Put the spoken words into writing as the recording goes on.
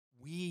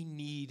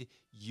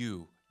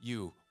need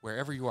you,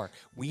 wherever you are.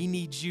 We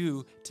need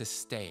you to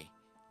stay.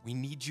 We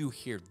need you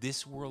here.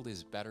 This world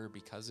is better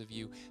because of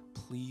you.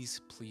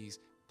 Please, please,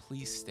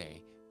 please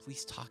stay.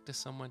 Please talk to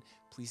someone.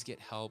 Please get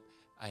help,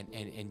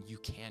 and you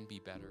can be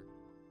better.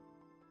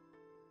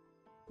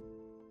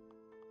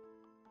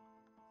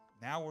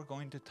 Now we're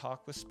going to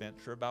talk with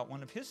Spencer about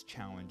one of his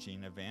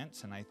challenging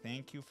events, and I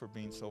thank you for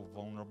being so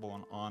vulnerable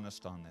and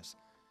honest on this.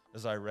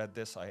 As I read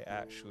this, I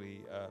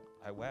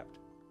wept.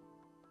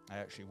 I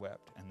actually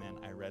wept. And then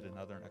I read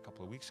another a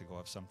couple of weeks ago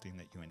of something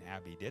that you and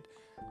Abby did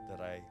that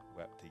I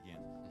wept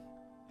again.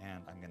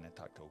 And I'm going to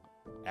talk to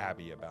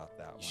Abby about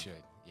that one. You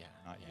should, yeah.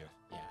 Not you.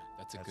 Yeah,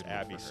 that's a good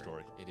Abby's one for her.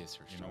 story. It is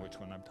her story. You know which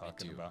one I'm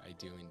talking about? I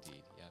do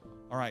indeed, yeah.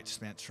 All right,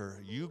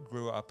 Spencer, you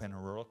grew up in a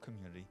rural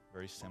community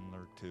very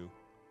similar to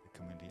the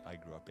community I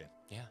grew up in.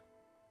 Yeah.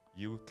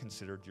 You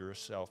considered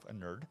yourself a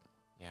nerd.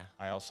 Yeah.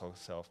 I also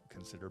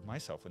considered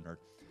myself a nerd.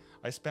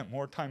 I spent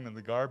more time in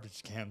the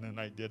garbage can than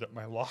I did at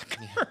my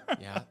locker.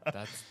 Yeah,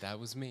 that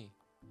was me.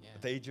 Yeah.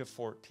 At the age of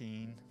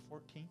 14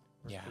 or 13?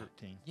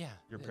 Yeah.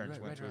 Your parents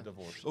went through a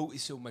divorce. Oh,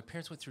 so my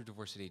parents went through a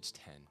divorce at age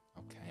 10.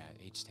 Okay.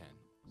 Yeah, age 10.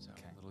 So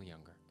a little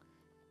younger.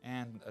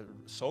 And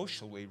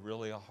socially,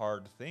 really a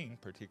hard thing,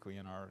 particularly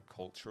in our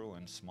cultural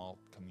and small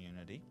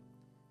community.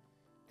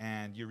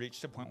 And you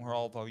reached a point where,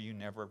 although you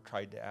never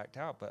tried to act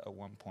out, but at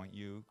one point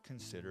you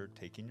considered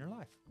taking your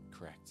life.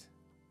 Correct.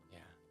 Yeah.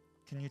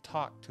 Can you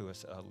talk to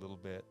us a little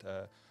bit,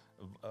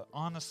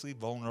 honestly,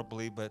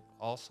 vulnerably, but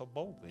also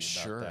boldly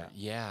about that?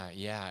 Yeah.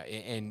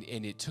 And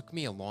it took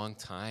me a long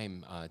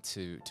time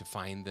to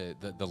find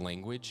the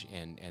language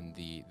and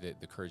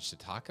the courage to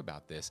talk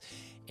about this.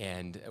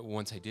 And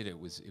once I did, it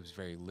was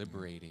very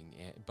liberating.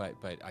 But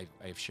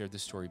I've shared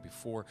this story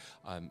before.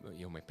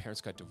 My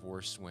parents got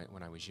divorced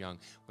when I was young.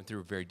 Went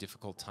through a very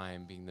difficult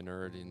time being the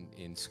nerd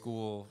in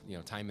school.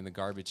 Time in the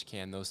garbage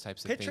can, those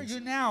types of things. Picture you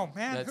now,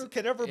 man. Who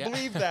could ever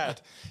believe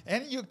that?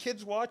 Any of you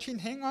kids watching,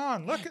 hang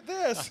on, look at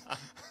this.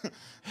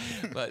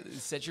 But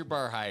set your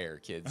bar higher,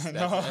 kids.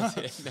 That's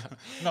it.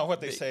 No,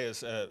 what they say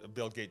is,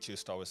 Bill Gates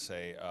used to always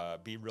say,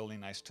 be really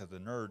nice to the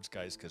nerds,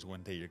 guys, because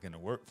one day you're going to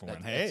work for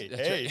one.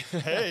 Hey.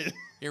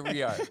 Here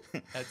we are.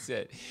 That's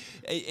it.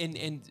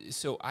 And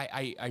so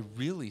I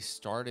really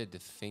started to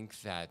think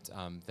that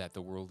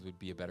the world would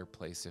be a better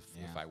place if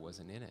I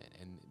wasn't in it.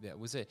 And that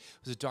was a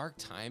dark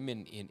time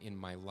in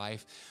my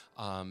life,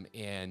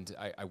 and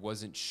I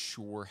wasn't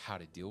sure how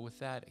to deal with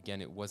that.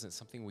 Again, it wasn't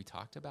something we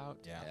talked about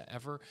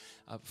ever.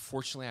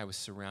 Fortunately, I was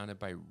surrounded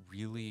by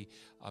really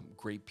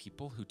great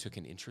people who took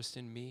an interest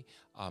in me,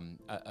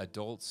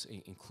 adults,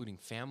 including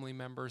family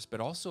members,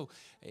 but also,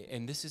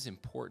 and this is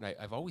important,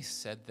 I've always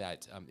said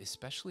that,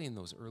 especially in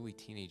those early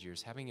teenage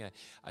years, having a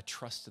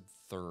trusted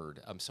third,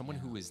 someone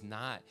who is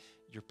not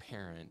your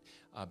parent,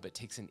 but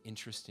takes an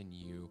interest in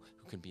you,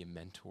 who can be a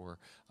mentor,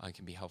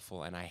 can be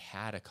helpful. And I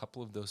had a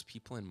couple of those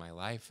people in my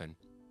life, and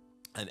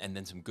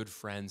then some good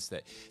friends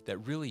that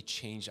really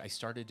changed. I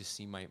started to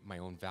see my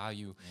own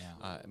value,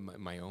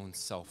 my own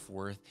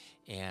self-worth,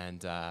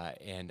 and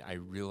I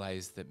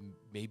realized that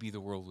maybe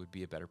the world would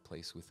be a better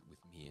place with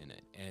me in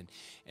it.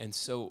 And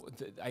so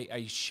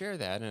I share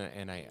that,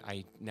 and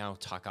I now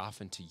talk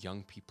often to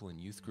young people in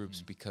youth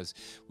groups because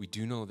we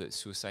do know that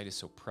suicide is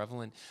so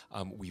prevalent.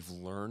 We've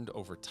learned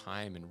over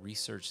time and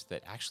research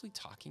that actually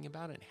talking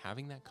about it and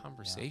having that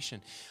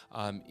conversation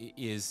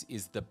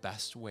is the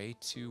best way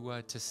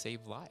to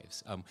save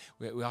lives.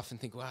 We often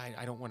think, well,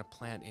 I don't want to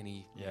plant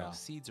any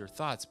seeds or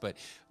thoughts, but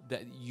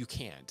that you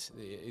can't.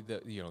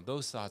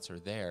 Those thoughts are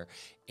there,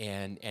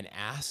 and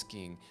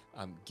asking,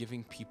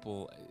 giving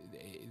people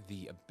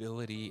the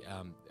ability,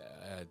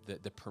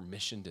 the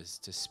permission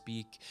to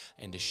speak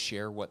and to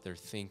share what they're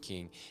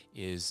thinking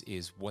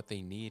is what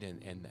they need,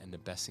 and the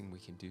best thing we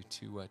can do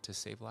to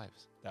save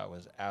lives. That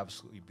was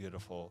absolutely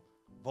beautiful,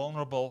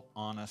 vulnerable,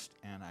 honest,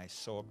 and I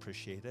so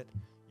appreciate it.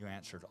 You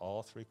answered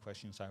all three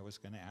questions I was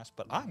going to ask,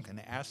 but I'm going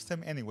to ask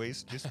them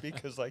anyways, just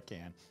because I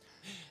can.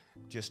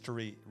 Just to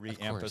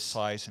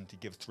re-emphasize and to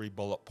give 3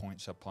 bullet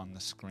points up on the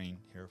screen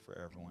here for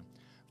everyone.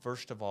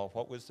 First of all,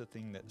 what was the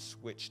thing that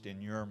switched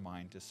in your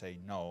mind to say,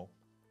 no,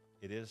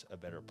 it is a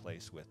better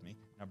place with me?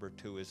 Number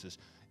 2 is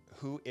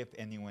who, if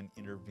anyone,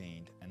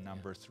 intervened? And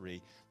number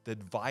 3, the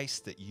advice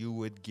that you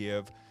would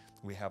give.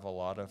 We have a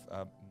lot of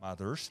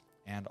mothers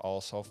and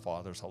also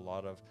fathers, a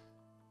lot of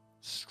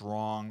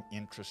strong,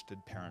 interested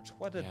parents.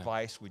 What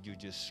advice would you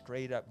just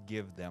straight up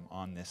give them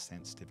on this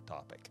sensitive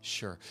topic?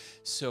 Sure.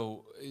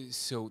 So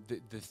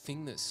the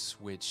thing that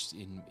switched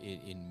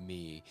in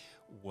me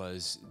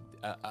was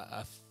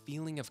a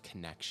feeling of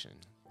connection.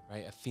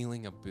 Right, a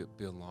feeling of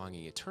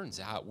belonging. It turns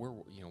out we're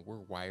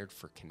wired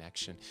for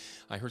connection.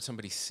 I heard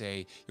somebody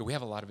say, we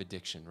have a lot of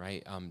addiction,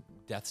 right?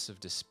 Deaths of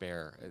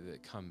despair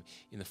that come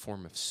in the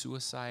form of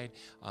suicide,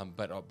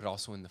 but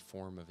also in the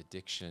form of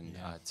addiction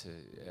to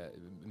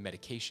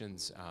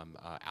medications,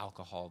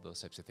 alcohol,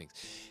 those types of things.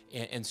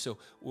 And so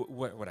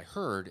what I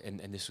heard, and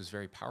this was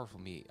very powerful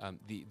to me,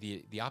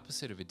 the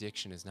opposite of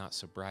addiction is not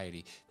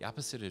sobriety. The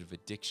opposite of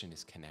addiction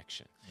is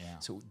connection. Yeah.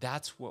 So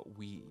that's what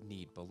we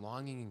need.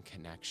 Belonging and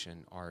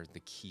connection are are the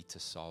key to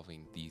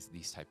solving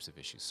these types of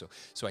issues.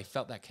 So I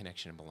felt that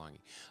connection and belonging.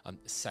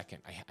 Second,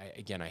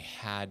 I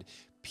had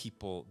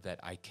people that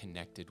I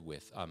connected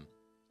with.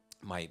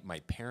 My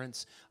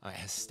parents, I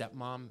had a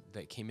stepmom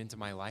that came into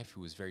my life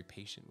who was very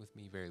patient with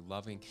me, very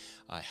loving,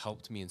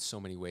 helped me in so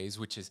many ways,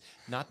 which is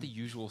not the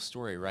usual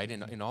story, right?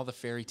 In all the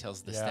fairy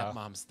tales, the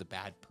stepmom's the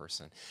bad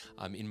person.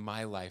 In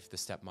my life, the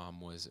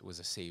stepmom was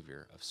a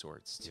savior of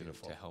sorts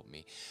to help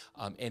me.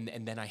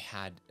 And then I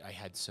had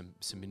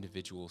some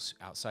individuals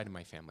outside of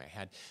my family.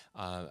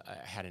 I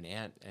had an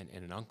aunt and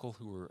an uncle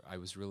who I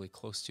was really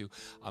close to.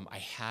 I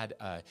had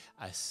a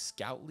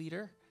scout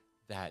leader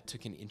that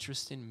took an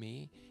interest in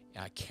me,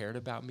 cared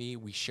about me.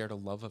 We shared a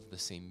love of the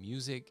same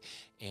music,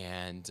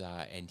 and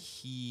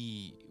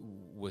he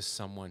was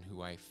someone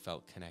who I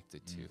felt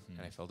connected to,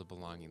 and I felt a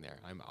belonging there.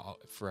 I'm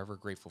forever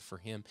grateful for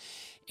him.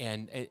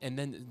 And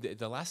then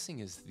the last thing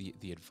is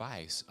the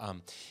advice.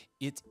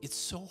 It's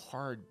so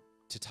hard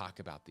to talk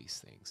about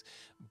these things,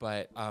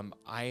 but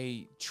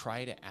I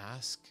try to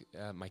ask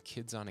my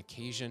kids on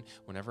occasion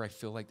whenever I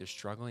feel like they're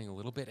struggling a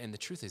little bit. And the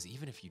truth is,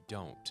 even if you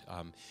don't,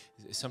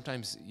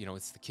 sometimes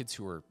it's the kids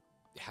who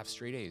have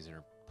straight A's and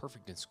are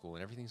perfect in school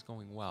and everything's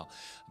going well,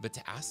 but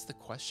to ask the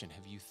question,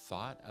 have you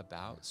thought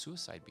about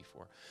suicide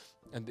before?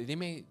 And they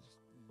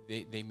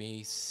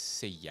may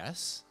say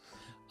yes,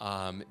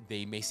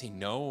 they may say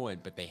no,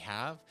 but they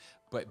have.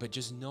 But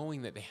just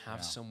knowing that they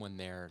have someone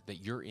there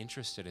that you're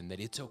interested in, that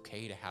it's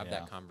okay to have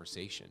that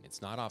conversation.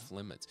 It's not off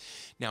limits.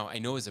 Now, I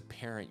know as a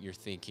parent, you're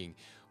thinking,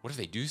 what if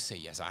they do say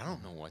yes? I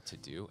don't know what to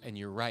do. And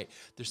you're right.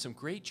 There's some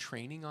great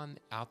training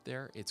out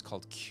there. It's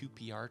called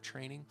QPR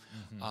training.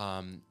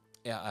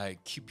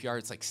 QPR,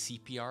 it's like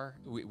CPR.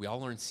 We all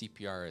learned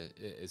CPR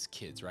as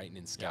kids, right? And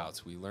in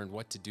Scouts, we learned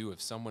what to do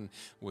if someone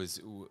was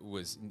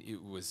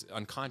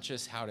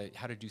unconscious, how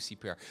to do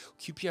CPR.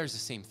 QPR is the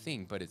same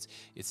thing, but it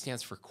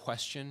stands for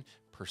question,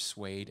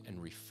 persuade,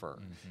 and refer.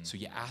 So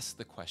you ask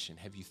the question,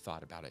 have you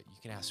thought about it? You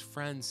can ask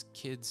friends,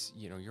 kids,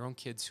 your own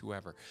kids,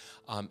 whoever.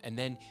 And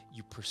then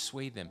you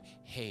persuade them,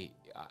 hey,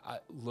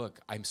 look,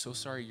 I'm so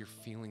sorry you're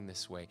feeling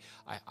this way.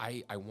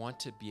 I want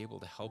to be able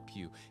to help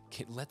you.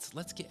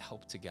 Let's get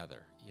help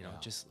together.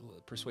 Just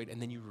persuade, and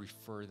then you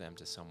refer them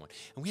to someone.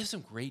 And we have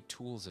some great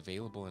tools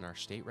available in our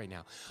state right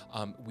now.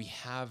 We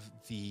have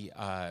the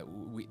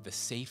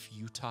Safe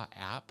Utah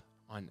app.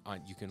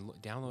 You can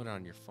download it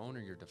on your phone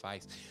or your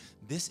device.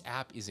 This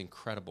app is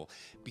incredible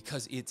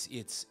because it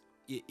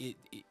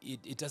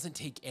doesn't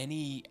take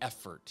any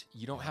effort.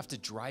 You don't have to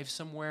drive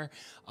somewhere.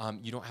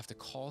 You don't have to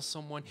call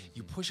someone.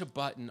 You push a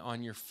button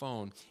on your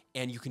phone,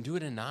 and you can do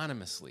it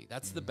anonymously.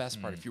 That's the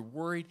best part. If you're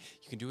worried,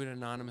 you can do it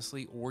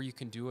anonymously, or you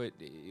can do it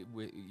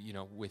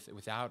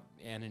without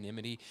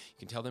anonymity. You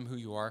can tell them who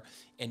you are,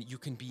 and you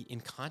can be in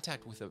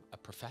contact with a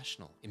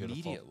professional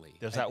immediately.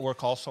 Does that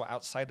work also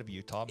outside of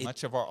Utah?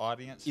 Much of our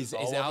audience is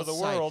all over the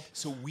world.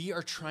 So we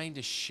are trying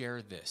to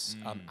share this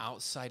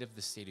outside of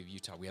the state of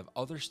Utah. We have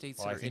other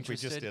states that are interested.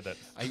 We just did it.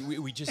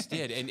 We just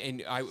did,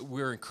 and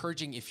we're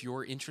encouraging, if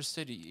you're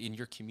interested in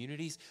your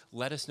communities,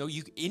 let us know.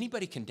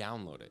 Anybody can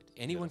download it.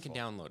 Anyone can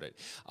download it.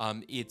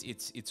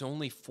 It's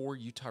only for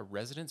Utah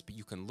residents, but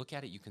you can look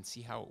at it. You can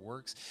see how it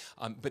works.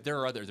 But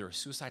there are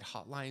suicide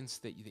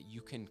hotlines that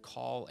you can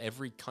call.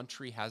 Every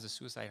country has a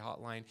suicide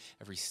hotline.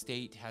 Every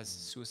state has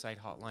suicide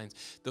hotlines.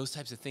 Those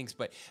types of things.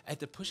 But at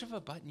the push of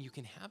a button, you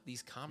can have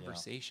these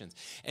conversations.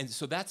 And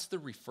so that's the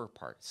refer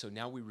part. So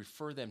now we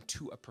refer them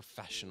to a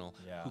professional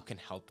who can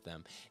help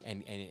them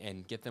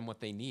and get them what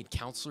they need.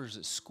 Counselors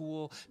at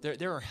school.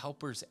 There are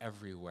helpers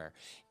everywhere,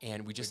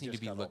 and we just need to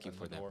be looking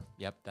for them.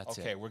 Yep, that's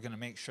it. Okay, we're going to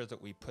make sure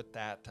that we put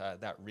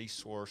that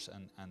resource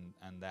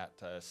and that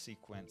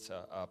sequence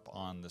up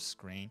on the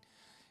screen,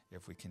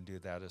 if we can do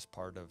that as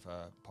part of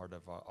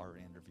our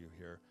interview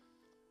here.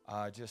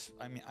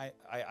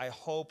 I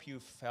hope you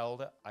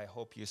felt it. I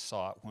hope you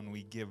saw it. When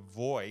we give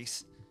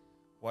voice,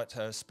 what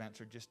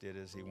Spencer just did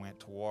is he went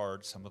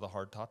toward some of the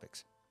hard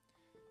topics,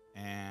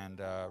 and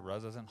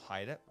rather than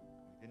hide it,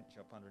 we didn't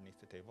jump underneath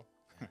the table.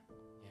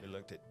 We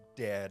looked it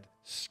dead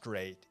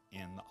straight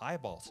in the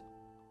eyeballs.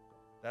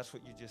 That's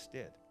what you just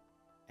did.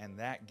 And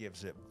that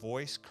gives it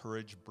voice,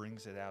 courage,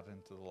 brings it out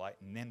into the light.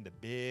 And then the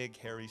big,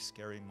 hairy,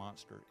 scary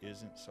monster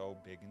isn't so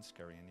big and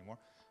scary anymore.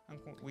 And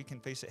we can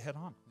face it head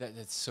on.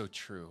 That's so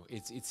true.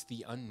 It's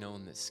the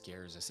unknown that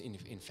scares us.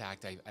 In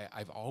fact,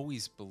 I've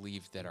always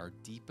believed that our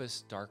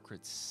deepest,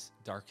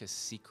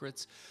 darkest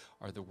secrets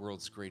are the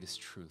world's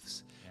greatest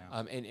truths.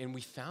 Yeah. And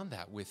we found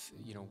that with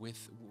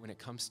when it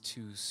comes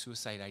to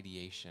suicide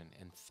ideation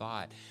and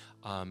thought,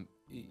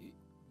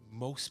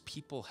 most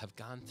people have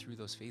gone through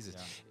those phases.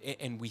 Yeah.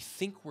 And we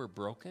think we're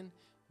broken.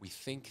 We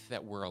think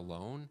that we're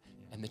alone.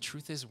 Yeah. And the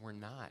truth is we're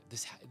not.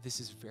 This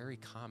is very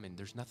common.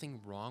 There's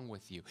nothing wrong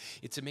with you.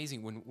 It's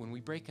amazing. When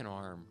we break an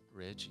arm,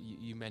 Rich,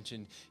 you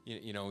mentioned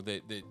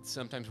that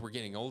sometimes we're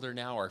getting older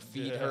now. Our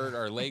feet hurt,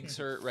 our legs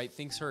hurt, right?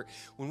 Things hurt.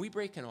 When we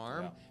break an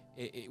arm,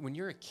 when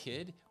you're a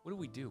kid,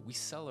 what do? We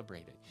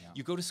celebrate it. Yeah.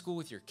 You go to school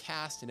with your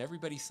cast, and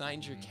everybody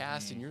signs your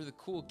cast, and you're the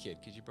cool kid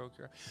because you broke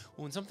your arm.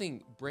 Well, when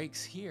something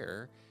breaks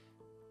here,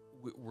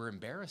 we're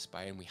embarrassed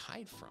by it and we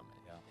hide from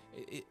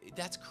it.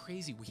 That's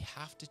crazy. We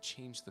have to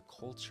change the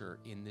culture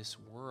in this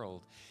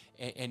world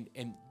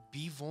and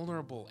be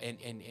vulnerable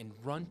and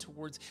run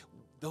towards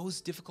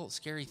those difficult,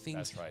 scary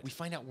things. That's right. We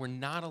find out we're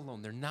not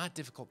alone. They're not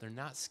difficult. They're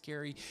not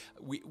scary.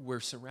 We're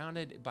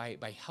surrounded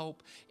by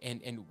help,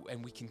 and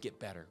we can get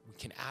better. We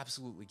can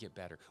absolutely get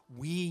better.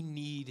 We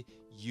need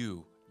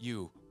you,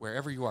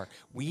 wherever you are.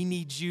 We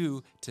need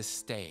you to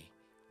stay.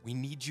 We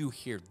need you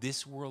here.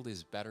 This world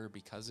is better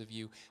because of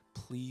you.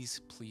 Please,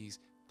 please,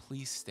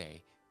 please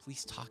stay.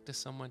 Please talk to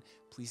someone.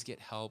 Please get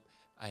help.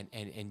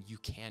 And you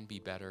can be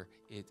better.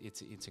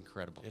 It's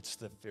incredible. It's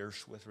the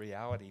fierce with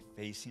reality,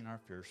 facing our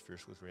fears,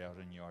 fierce with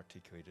reality, and you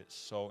articulate it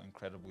so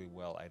incredibly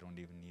well. I don't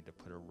even need to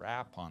put a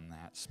wrap on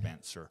that,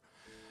 Spencer.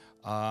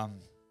 I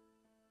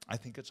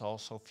think it's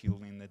also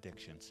fueling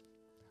addictions.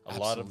 A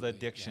lot of the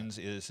addictions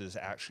is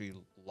actually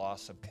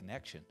loss of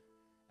connection.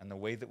 And the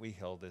way that we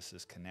heal this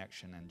is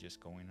connection and just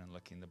going and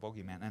looking the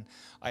bogeyman. And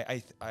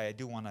I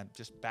do want to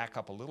just back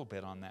up a little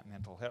bit on that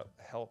mental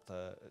health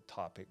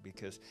topic,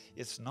 because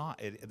it's not,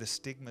 the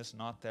stigma's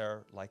not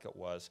there like it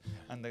was.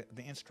 And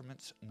the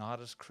instrument's not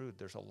as crude.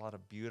 There's a lot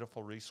of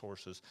beautiful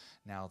resources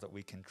now that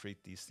we can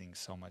treat these things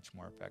so much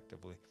more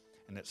effectively.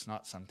 And it's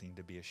not something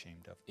to be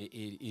ashamed of.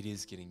 It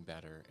is getting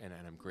better, and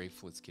I'm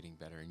grateful it's getting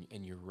better.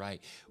 And you're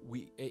right.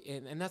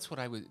 And that's what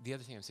the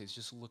other thing I would say is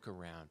just look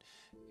around.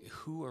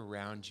 Who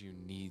around you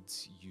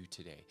needs you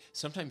today?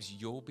 Sometimes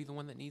you'll be the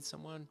one that needs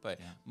someone,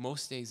 but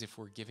most days if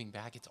we're giving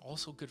back, it's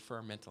also good for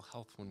our mental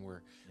health when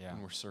we're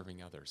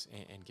serving others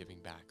and giving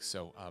back.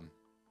 So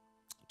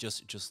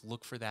just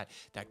look for that.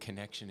 That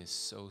connection is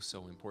so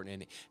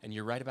important. And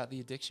you're right about the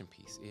addiction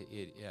piece.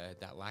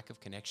 That lack of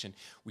connection,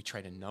 we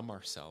try to numb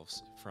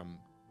ourselves from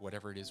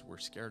whatever it is we're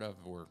scared of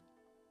or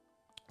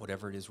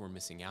whatever it is we're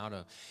missing out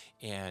of,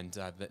 and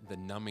the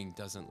numbing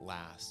doesn't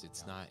last.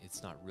 It's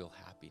not real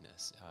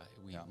happiness.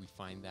 We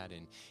find that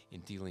in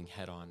dealing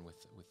head on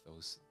with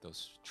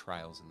those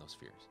trials and those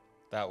fears.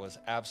 That was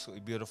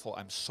absolutely beautiful.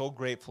 I'm so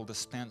grateful to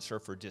Spencer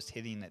for just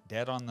hitting it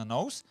dead on the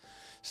nose.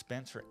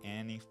 Spencer,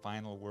 any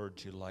final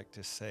words you'd like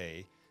to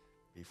say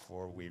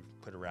before we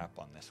put a wrap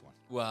on this one?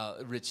 Well,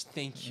 Rich,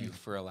 thank you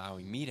for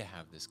allowing me to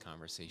have this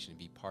conversation and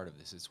be part of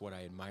this. It's what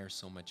I admire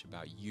so much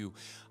about you.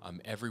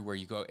 Everywhere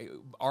you go,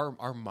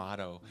 our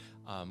motto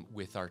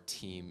with our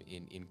team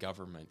in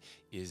government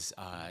is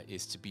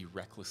to be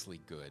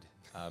recklessly good.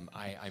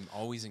 I'm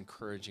always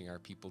encouraging our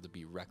people to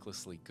be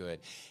recklessly good.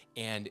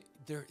 And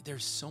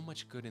there's so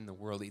much good in the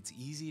world. It's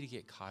easy to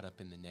get caught up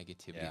in the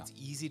negativity. Yeah. It's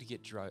easy to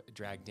get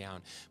dragged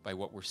down by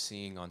what we're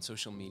seeing on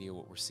social media,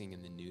 what we're seeing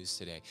in the news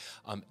today.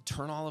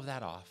 Turn all of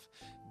that off.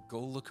 Go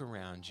look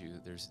around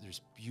you.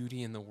 There's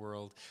beauty in the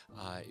world.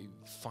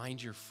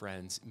 Find your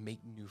friends, make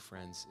new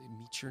friends,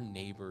 meet your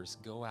neighbors,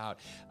 go out,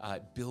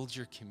 build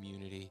your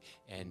community,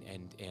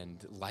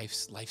 and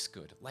life's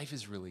good. Life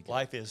is really good.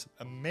 Life is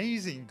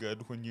amazing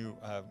good when you,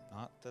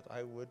 not that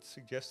I would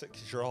suggest it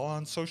because you're all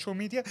on social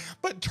media,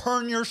 but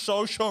turn your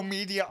social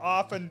media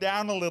off and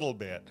down a little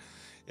bit.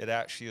 It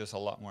actually is a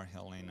lot more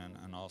healing,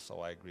 and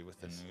also I agree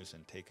with the news,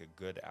 and take a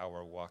good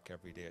hour walk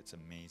every day. It's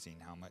amazing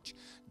how much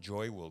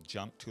joy will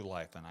jump to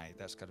life, and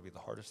that's got to be the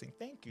hardest thing.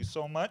 Thank you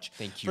so much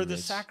for the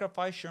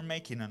sacrifice you're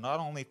making, and not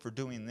only for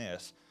doing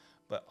this,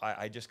 but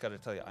I just got to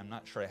tell you, I'm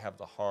not sure I have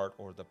the heart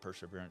or the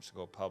perseverance to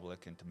go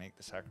public and to make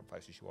the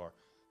sacrifices you are.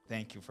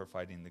 Thank you for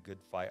fighting the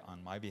good fight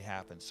on my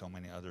behalf and so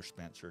many others,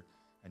 Spencer,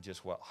 and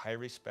just what high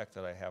respect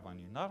that I have on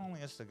you, not only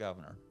as the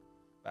governor,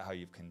 but how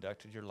you've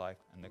conducted your life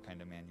and the kind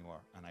of man you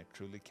are. And I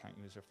truly count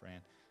you as a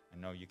friend,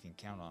 and know you can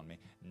count on me.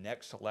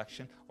 Next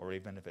election, or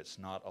even if it's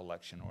not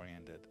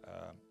election-oriented,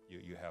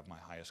 you have my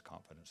highest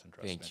confidence and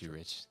trust. Thank you,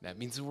 Rich. That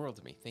means the world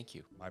to me. Thank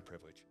you. My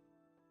privilege.